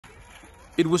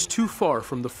It was too far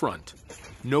from the front,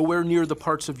 nowhere near the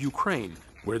parts of Ukraine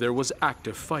where there was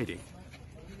active fighting.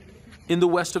 In the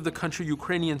west of the country,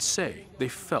 Ukrainians say they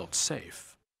felt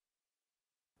safe.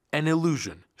 An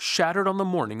illusion shattered on the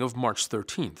morning of March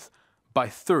 13th by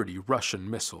 30 Russian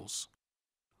missiles.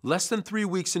 Less than 3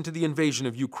 weeks into the invasion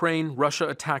of Ukraine, Russia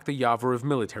attacked the Yavoriv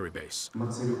military base,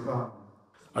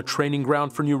 a training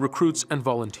ground for new recruits and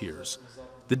volunteers,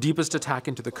 the deepest attack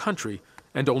into the country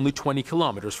and only 20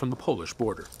 kilometers from the Polish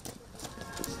border.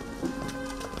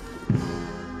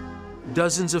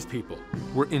 Dozens of people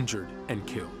were injured and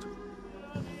killed.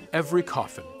 Every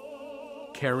coffin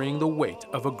carrying the weight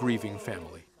of a grieving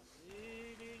family.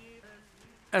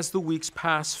 As the weeks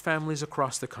pass, families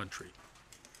across the country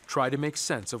try to make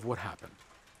sense of what happened.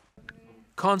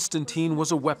 Konstantin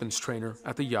was a weapons trainer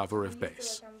at the Yavoriv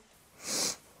base.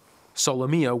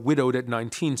 Solomiya, widowed at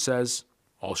 19, says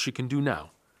all she can do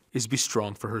now is be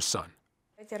strong for her son.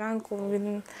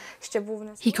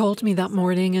 He called me that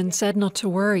morning and said not to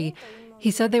worry.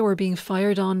 He said they were being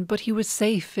fired on, but he was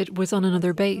safe. It was on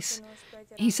another base.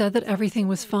 He said that everything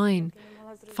was fine.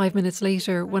 5 minutes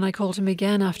later, when I called him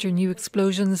again after new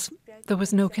explosions, there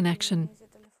was no connection.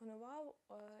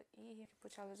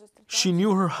 She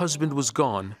knew her husband was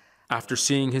gone after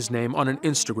seeing his name on an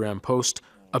Instagram post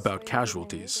about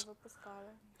casualties.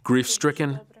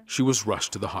 Grief-stricken, she was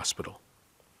rushed to the hospital.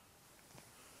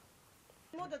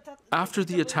 After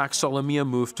the attack, Solomiya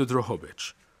moved to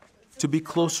Drohobych to be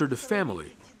closer to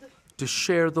family, to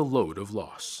share the load of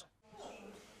loss.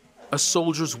 A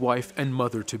soldier's wife and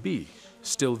mother-to-be,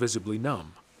 still visibly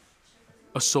numb.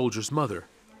 A soldier's mother,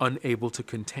 unable to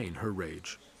contain her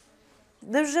rage.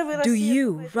 Do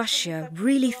you, Russia,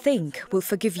 really think we'll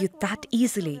forgive you that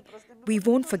easily? We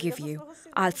won't forgive you.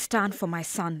 I'll stand for my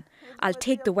son. I'll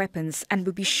take the weapons and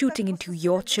we'll be shooting into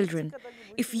your children.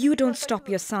 If you don't stop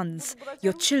your sons,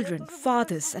 your children,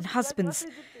 fathers and husbands,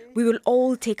 we will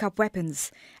all take up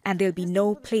weapons and there'll be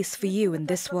no place for you in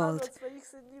this world.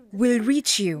 We'll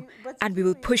reach you and we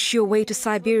will push you away to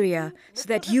Siberia so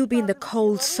that you'll be in the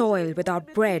cold soil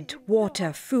without bread,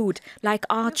 water, food, like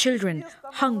our children,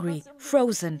 hungry,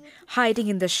 frozen, hiding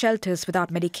in the shelters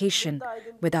without medication,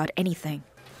 without anything.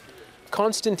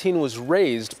 Konstantin was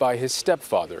raised by his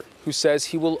stepfather, who says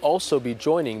he will also be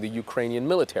joining the Ukrainian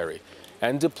military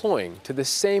and deploying to the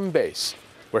same base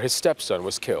where his stepson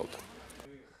was killed.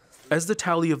 As the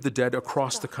tally of the dead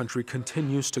across the country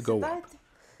continues to go up,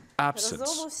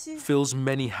 absence fills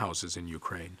many houses in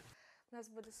Ukraine,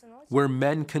 where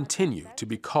men continue to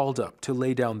be called up to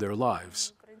lay down their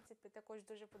lives,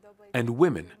 and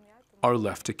women are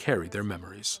left to carry their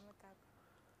memories.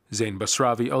 Zein,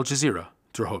 Basravi, Al Jazeera,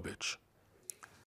 Drohobych.